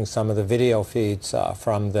watching some of the video feeds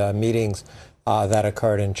from the meetings that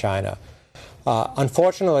occurred in China.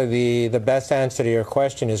 Unfortunately, the best answer to your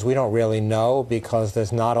question is we don't really know, because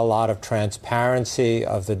there's not a lot of transparency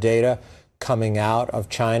of the data coming out of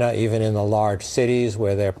China, even in the large cities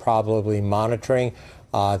where they're probably monitoring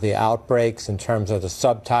the outbreaks in terms of the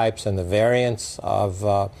subtypes and the variants of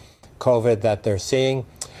COVID that they're seeing.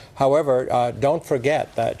 However, don't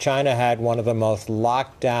forget that China had one of the most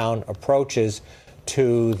lockdown approaches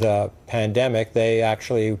to the pandemic. They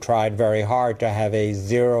actually tried very hard to have a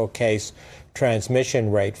zero-case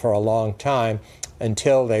transmission rate for a long time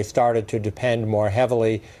until they started to depend more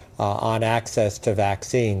heavily on access to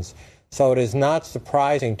vaccines. So it is not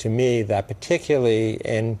surprising to me that particularly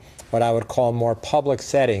in what I would call more public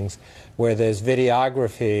settings, where there's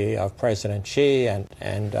videography of President Xi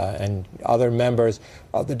and other members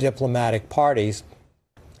of the diplomatic parties,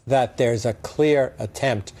 that there's a clear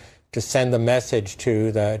attempt to send the message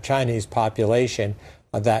to the Chinese population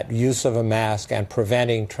that use of a mask and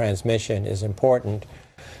preventing transmission is important.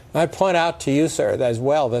 I'd point out to you, sir, as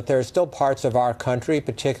well, that there are still parts of our country,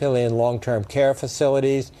 particularly in long-term care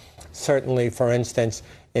facilities, certainly, for instance,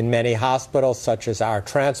 in many hospitals, such as our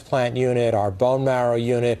transplant unit, our bone marrow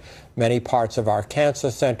unit, many parts of our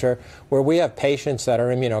cancer center, where we have patients that are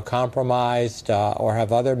immunocompromised or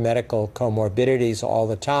have other medical comorbidities all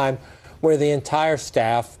the time, where the entire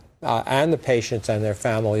staff and the patients and their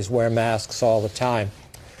families wear masks all the time.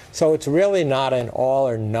 So it's really not an all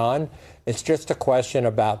or none. It's just a question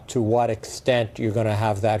about to what extent you're going to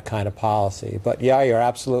have that kind of policy. But yeah, you're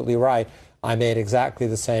absolutely right. I made exactly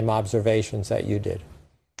the same observations that you did.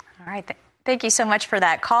 All right. Thank you so much for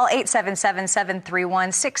that. Call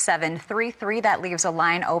 877-731-6733. That leaves a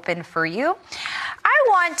line open for you. I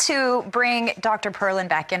want to bring Dr. Perlin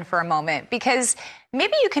back in for a moment, because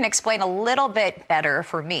maybe you can explain a little bit better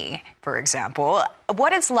for me, for example,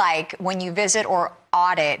 what it's like when you visit or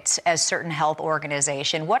audit a certain health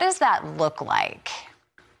organization. What does that look like?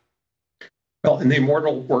 Well, in the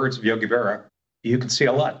immortal words of Yogi Berra, you can see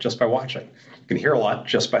a lot just by watching. You can hear a lot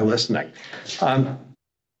just by listening.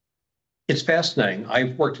 It's fascinating.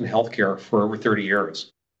 I've worked in healthcare for over 30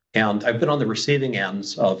 years, and I've been on the receiving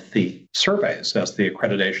ends of the surveys, as the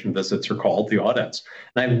accreditation visits are called, the audits,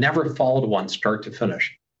 and I've never followed one start to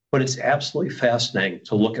finish. But it's absolutely fascinating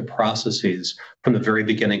to look at processes from the very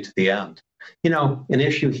beginning to the end. An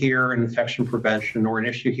issue here in infection prevention or an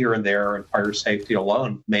issue here and there in fire safety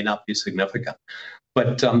alone may not be significant.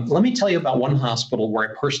 But let me tell you about one hospital where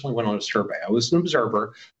I personally went on a survey. I was an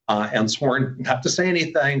observer and sworn not to say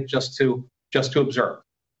anything, just to observe.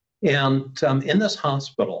 And in this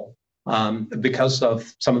hospital, because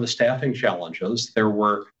of some of the staffing challenges, there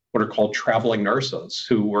were what are called traveling nurses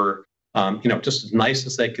who were, just as nice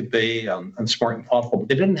as they could be and smart and thoughtful, but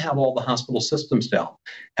they didn't have all the hospital systems down.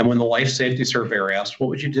 And when the life safety surveyor asked, what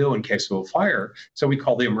would you do in case of a fire? So we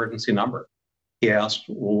called the emergency number. He asked,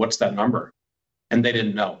 well, what's that number? And they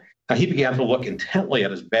didn't know. Now, he began to look intently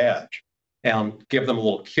at his badge and give them a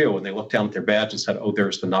little cue, and they looked down at their badge and said, oh,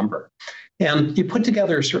 there's the number. And you put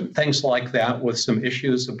together certain things like that with some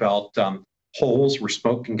issues about holes where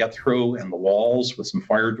smoke can get through in the walls, with some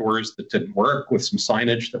fire doors that didn't work, with some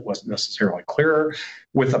signage that wasn't necessarily clear,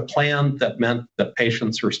 with a plan that meant that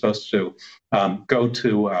patients were supposed to go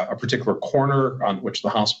to a particular corner on which the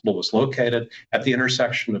hospital was located at the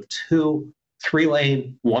intersection of two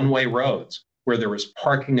 3-lane, one-way roads where there was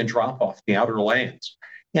parking and drop-off in the outer lanes.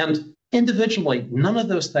 And individually, none of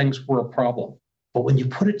those things were a problem. But when you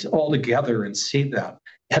put it all together and see that,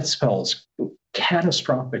 it spells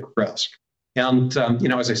catastrophic risk. And,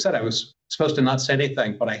 as I said, I was supposed to not say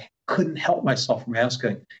anything, but I couldn't help myself from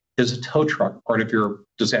asking, is a tow truck part of your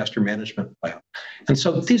disaster management plan? And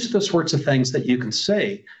so these are the sorts of things that you can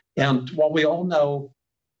see. And while we all know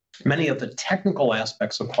many of the technical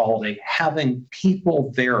aspects of quality, having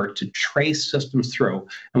people there to trace systems through,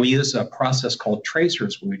 and we use a process called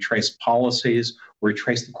tracers, where we trace policies, where we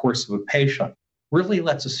trace the course of a patient, really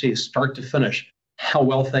lets us see start to finish how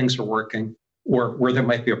well things are working or where there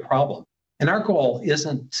might be a problem. And our goal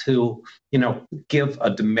isn't to, give a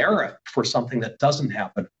demerit for something that doesn't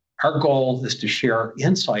happen. Our goal is to share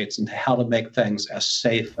insights into how to make things as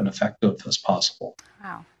safe and effective as possible.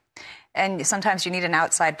 Wow. And sometimes you need an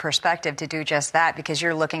outside perspective to do just that, because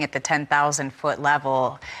you're looking at the 10,000-foot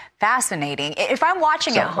level. Fascinating. If I'm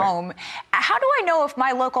watching at home, how do I know if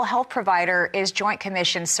my local health provider is Joint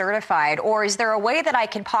Commission certified, or is there a way that I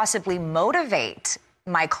can possibly motivate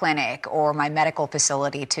my clinic or my medical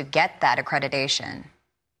facility to get that accreditation?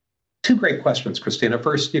 Two great questions, Christina.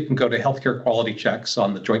 First, you can go to healthcare quality checks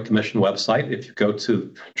on the Joint Commission website. If you go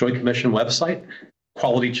to Joint Commission website,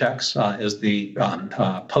 quality checks is the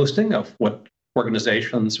posting of what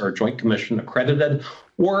organizations are Joint Commission accredited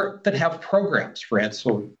or that have programs, for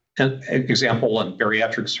example, in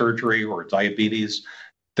bariatric surgery or diabetes,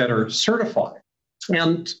 that are certified.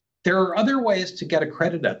 And there are other ways to get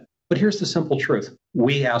accredited. But here's the simple truth.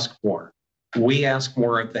 We ask more. We ask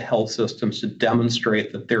more of the health systems to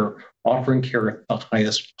demonstrate that they're offering care at the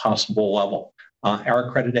highest possible level. Our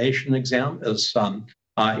accreditation exam is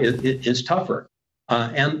tougher.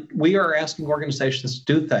 And we are asking organizations to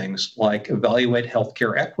do things like evaluate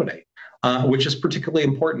healthcare equity, which is particularly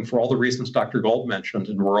important for all the reasons Dr. Gold mentioned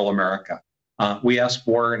in rural America. We ask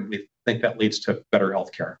more, and we think that leads to better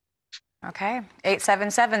healthcare. Okay.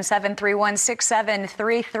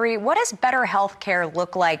 877-731-6733. What does better healthcare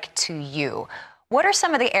look like to you? What are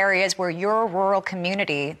some of the areas where your rural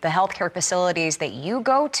community, the healthcare facilities that you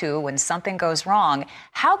go to when something goes wrong,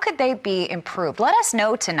 how could they be improved? Let us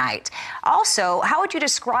know tonight. Also, how would you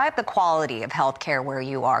describe the quality of healthcare where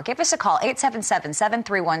you are? Give us a call,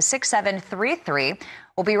 877-731-6733.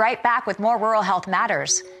 We'll be right back with more Rural Health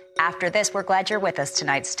Matters. After this, we're glad you're with us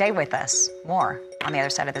tonight. Stay with us. More on the other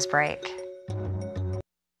side of this break.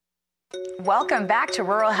 Welcome back to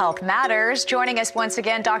Rural Health Matters. Joining us once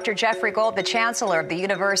again, Dr. Jeffrey Gold, the Chancellor of the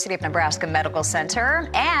University of Nebraska Medical Center,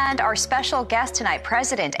 and our special guest tonight,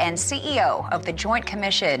 President and CEO of the Joint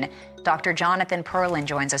Commission, Dr. Jonathan Perlin,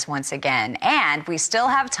 joins us once again. And we still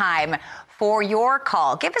have time for your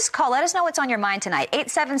call. Give us a call. Let us know what's on your mind tonight.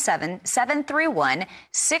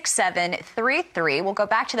 877-731-6733. We'll go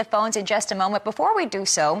back to the phones in just a moment. Before we do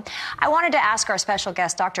so, I wanted to ask our special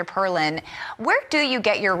guest, Dr. Perlin, where do you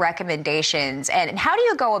get your recommendations, and how do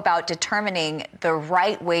you go about determining the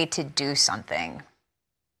right way to do something?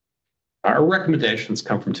 Our recommendations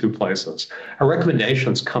come from two places. Our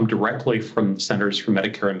recommendations come directly from the Centers for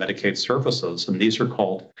Medicare and Medicaid Services, and these are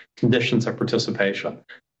called conditions of participation.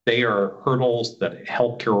 They are hurdles that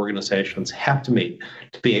healthcare organizations have to meet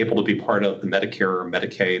to be able to be part of the Medicare or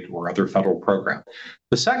Medicaid or other federal program.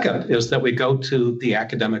 The second is that we go to the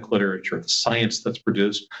academic literature, the science that's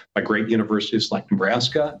produced by great universities like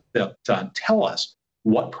Nebraska that tell us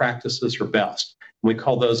what practices are best. We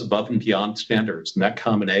call those above and beyond standards. And that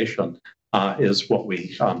combination is what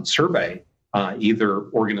we survey either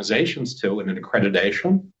organizations to in an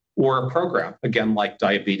accreditation or a program, again, like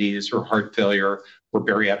diabetes or heart failure or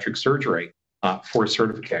bariatric surgery for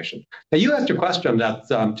certification. Now, you asked a question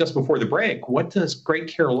that just before the break, what does great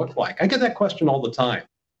care look like? I get that question all the time.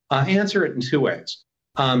 I answer it in two ways.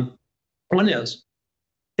 One is,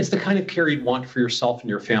 it's the kind of care you'd want for yourself and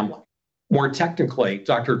your family. More technically,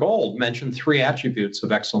 Dr. Gold mentioned three attributes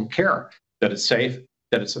of excellent care: that it's safe,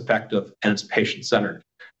 that it's effective, and it's patient-centered.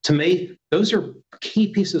 To me, those are key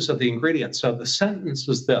pieces of the ingredients. So the sentence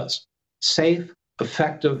is this: safe,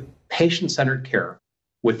 effective, patient-centered care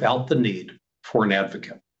without the need for an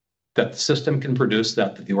advocate. That the system can produce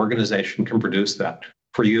that the organization can produce that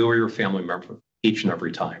for you or your family member each and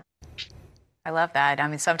every time. I love that. I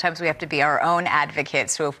mean, sometimes we have to be our own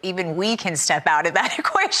advocates. So if even we can step out of that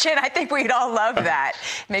equation, I think we'd all love that.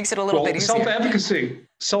 Makes it a little bit easier.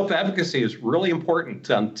 Self-advocacy is really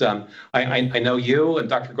important. And I know you and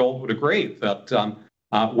Dr. Gold would agree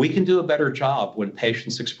that we can do a better job when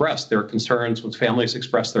patients express their concerns, when families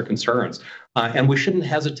express their concerns. And we shouldn't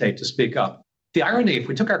hesitate to speak up. The irony, if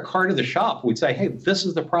we took our car to the shop, we'd say, hey, this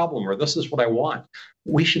is the problem, or this is what I want.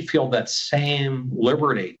 We should feel that same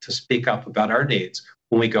liberty to speak up about our needs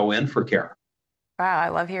when we go in for care. Wow, I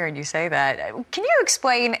love hearing you say that. Can you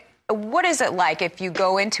explain, what is it like if you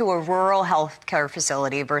go into a rural healthcare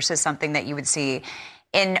facility versus something that you would see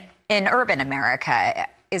in urban America?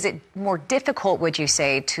 Is it more difficult, would you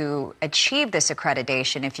say, to achieve this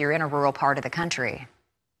accreditation if you're in a rural part of the country?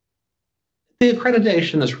 The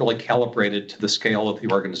accreditation is really calibrated to the scale of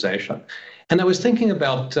the organization. And I was thinking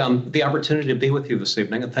about the opportunity to be with you this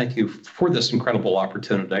evening, and thank you for this incredible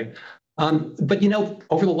opportunity. But, you know,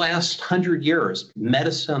 over the last 100 years,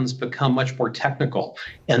 medicine's become much more technical,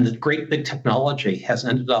 and the great big technology has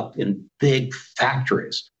ended up in big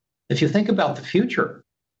factories. If you think about the future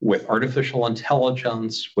with artificial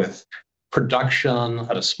intelligence, with production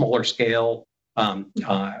at a smaller scale,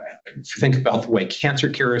 if you think about the way cancer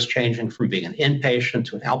care is changing from being an inpatient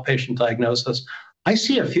to an outpatient diagnosis, I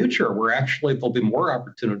see a future where actually there'll be more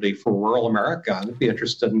opportunity for rural America. I'd be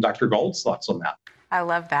interested in Dr. Gold's thoughts on that. I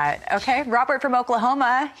love that. Okay, Robert from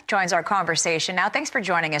Oklahoma joins our conversation now. Thanks for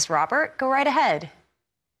joining us, Robert. Go right ahead.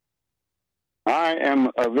 I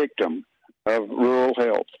am a victim of rural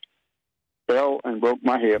health. Fell and broke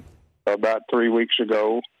my hip about 3 weeks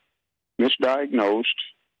ago, misdiagnosed,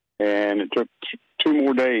 and it took 2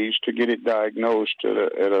 more days to get it diagnosed at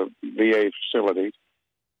a VA facility.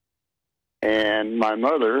 And my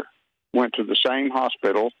mother went to the same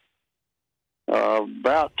hospital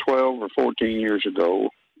about 12 or 14 years ago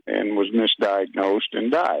and was misdiagnosed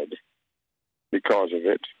and died because of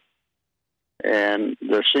it. And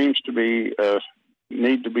there seems to be a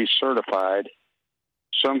need to be certified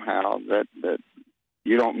somehow that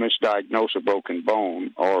you don't misdiagnose a broken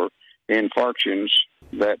bone or infarctions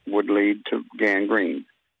that would lead to gangrene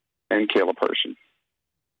and kill a person.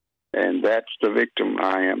 And that's the victim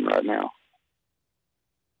I am right now.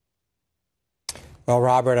 Well,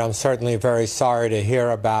 Robert, I'm certainly very sorry to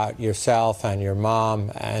hear about yourself and your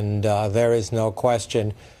mom, and there is no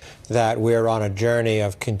question that we're on a journey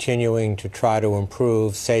of continuing to try to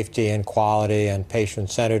improve safety and quality and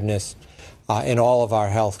patient-centeredness in all of our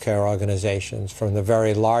healthcare organizations, from the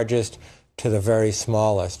very largest to the very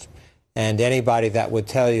smallest. And anybody that would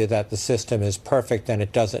tell you that the system is perfect and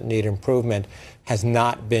it doesn't need improvement has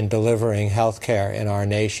not been delivering health care in our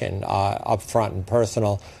nation up front and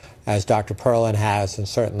personal, as Dr. Perlin has, and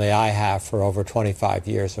certainly I have for over 25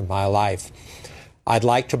 years of my life. I'd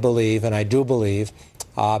like to believe, and I do believe,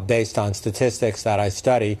 based on statistics that I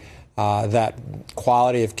study, that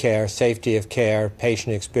quality of care, safety of care,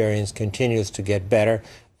 patient experience continues to get better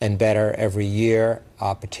and better every year,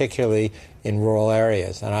 particularly in rural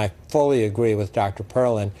areas. And I fully agree with Dr.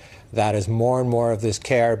 Perlin that as more and more of this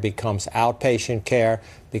care becomes outpatient care,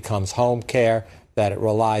 becomes home care, that it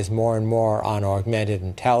relies more and more on augmented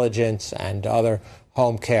intelligence and other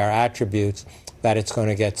home care attributes, that it's going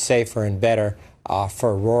to get safer and better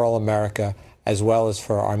for rural America as well as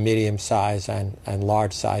for our medium-sized and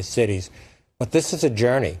large-sized cities. But this is a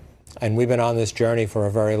journey, and we've been on this journey for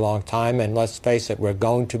a very long time, and let's face it, we're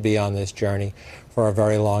going to be on this journey for a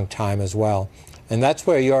very long time as well. And that's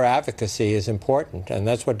where your advocacy is important, and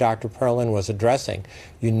that's what Dr. Perlin was addressing.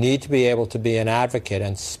 You need to be able to be an advocate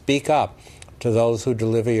and speak up to those who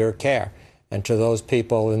deliver your care and to those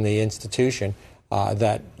people in the institution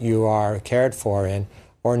that you are cared for in,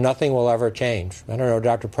 or nothing will ever change. I don't know,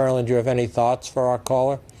 Dr. Perlin, do you have any thoughts for our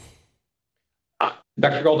caller?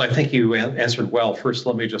 Dr. Gold, I think you answered well. First,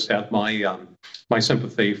 let me just add my my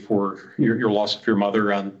sympathy for your loss of your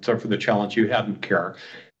mother and for the challenge you had in care.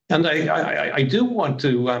 And I do want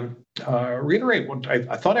to reiterate what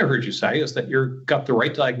I thought I heard you say, is that you've got the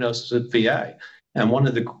right diagnosis at VA. And one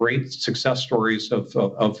of the great success stories of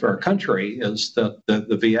our country is that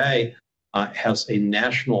the VA has a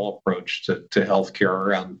national approach to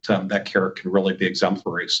healthcare, and that care can really be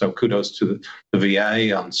exemplary. So kudos to the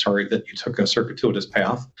VA. I'm sorry that you took a circuitous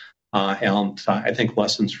path. And I think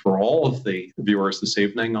lessons for all of the viewers this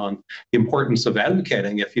evening on the importance of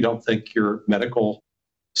advocating if you don't think your medical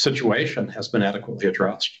situation has been adequately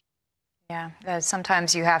addressed. Yeah,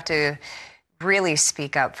 sometimes you have to really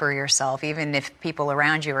speak up for yourself, even if people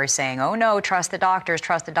around you are saying, oh no, trust the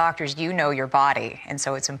doctors, you know your body. And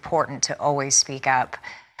so it's important to always speak up.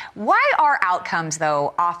 Why are outcomes,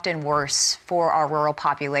 though, often worse for our rural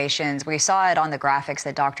populations? We saw it on the graphics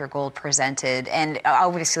that Dr. Gold presented, and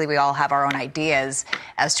obviously we all have our own ideas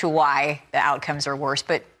as to why the outcomes are worse,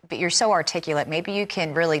 but you're so articulate. Maybe you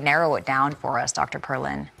can really narrow it down for us, Dr.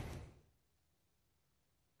 Perlin.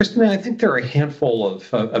 Christina, I think there are a handful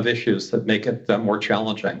of issues that make it more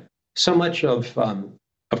challenging. So much of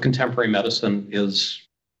contemporary medicine is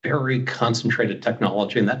very concentrated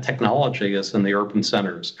technology, and that technology is in the urban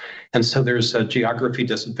centers. And so there's a geography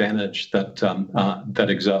disadvantage that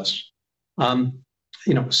exists.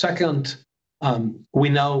 Second, we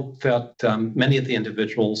know that many of the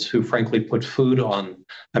individuals who frankly put food on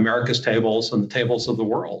America's tables and the tables of the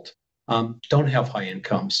world don't have high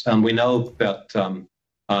incomes. And we know that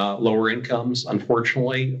lower incomes,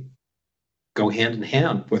 unfortunately, go hand in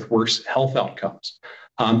hand with worse health outcomes.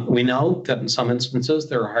 We know that in some instances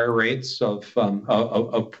there are higher rates of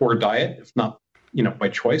poor diet, if not by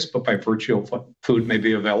choice, but by virtue of what food may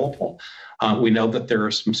be available. We know that there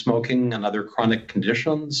are some smoking and other chronic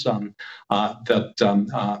conditions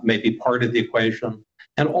that may be part of the equation.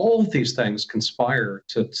 And all of these things conspire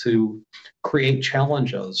to create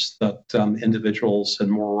challenges that individuals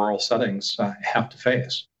in more rural settings have to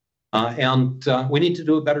face. And we need to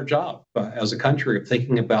do a better job as a country of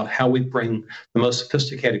thinking about how we bring the most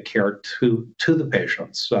sophisticated care to the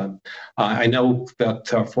patients. I know that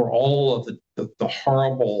for all of the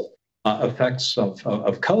horrible effects of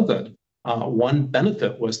COVID, one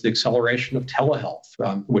benefit was the acceleration of telehealth,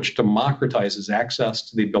 which democratizes access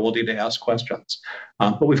to the ability to ask questions.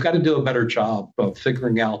 But we've got to do a better job of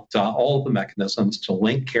figuring out all of the mechanisms to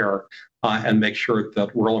link care and make sure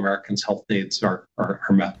that rural Americans' health needs are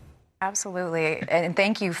met. Absolutely. And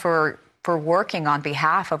thank you for working on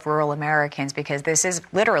behalf of rural Americans, because this is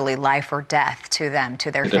literally life or death to them, to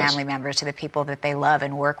their family members, to the people that they love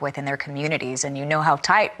and work with in their communities. And you know how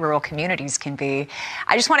tight rural communities can be.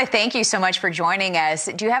 I just want to thank you so much for joining us.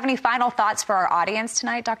 Do you have any final thoughts for our audience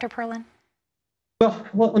tonight, Dr. Perlin? Well,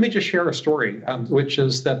 let me just share a story, which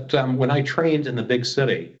is that when I trained in the big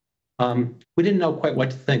city, we didn't know quite what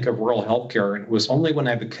to think of rural healthcare. And it was only when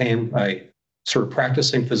I became a sort of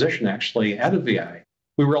practicing physician, actually, at a VA,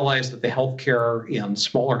 we realized that the healthcare in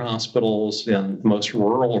smaller hospitals in the most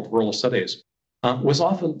rural of rural cities was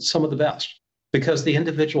often some of the best, because the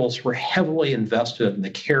individuals were heavily invested in the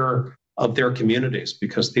care of their communities,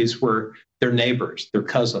 because these were their neighbors, their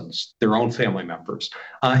cousins, their own family members.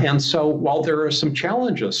 And so while there are some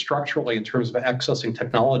challenges structurally in terms of accessing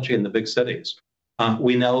technology in the big cities,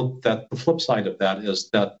 we know that the flip side of that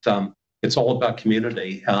is that it's all about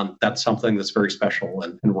community. That's something that's very special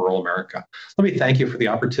in rural America. Let me thank you for the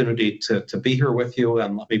opportunity to be here with you,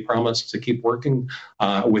 and let me promise to keep working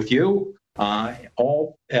with you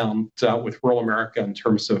all and with rural America in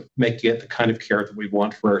terms of making it the kind of care that we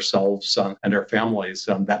want for ourselves and our families.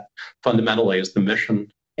 And that fundamentally is the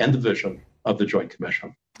mission and the vision of the Joint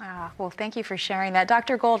Commission. Well, thank you for sharing that.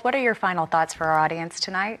 Dr. Gold, what are your final thoughts for our audience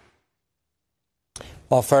tonight?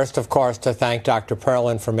 Well, first, of course, to thank Dr.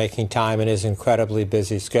 Perlin for making time in his incredibly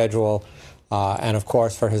busy schedule, and, of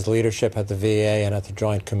course, for his leadership at the VA and at the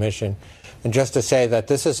Joint Commission. And just to say that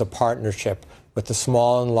this is a partnership with the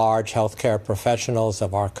small and large healthcare professionals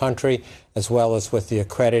of our country, as well as with the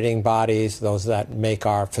accrediting bodies, those that make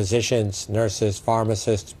our physicians, nurses,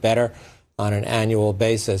 pharmacists better on an annual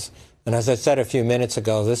basis. And as I said a few minutes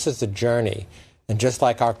ago, this is a journey. And just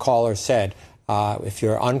like our caller said, if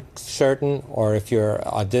you're uncertain or if you're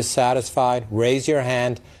dissatisfied, raise your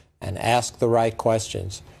hand and ask the right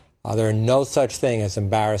questions. There are no such thing as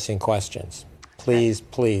embarrassing questions. Please,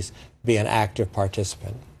 please be an active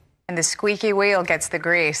participant. And the squeaky wheel gets the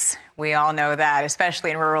grease. We all know that,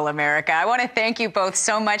 especially in rural America. I want to thank you both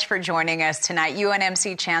so much for joining us tonight.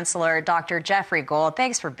 UNMC Chancellor Dr. Jeffrey Gold,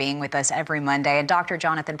 thanks for being with us every Monday. And Dr.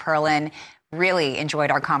 Jonathan Perlin, really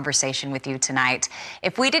enjoyed our conversation with you tonight.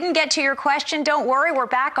 If we didn't get to your question, don't worry. We're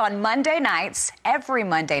back on Monday nights, every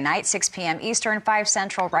Monday night, 6 p.m. Eastern, 5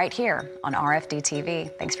 Central, right here on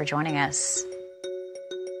RFD-TV. Thanks for joining us.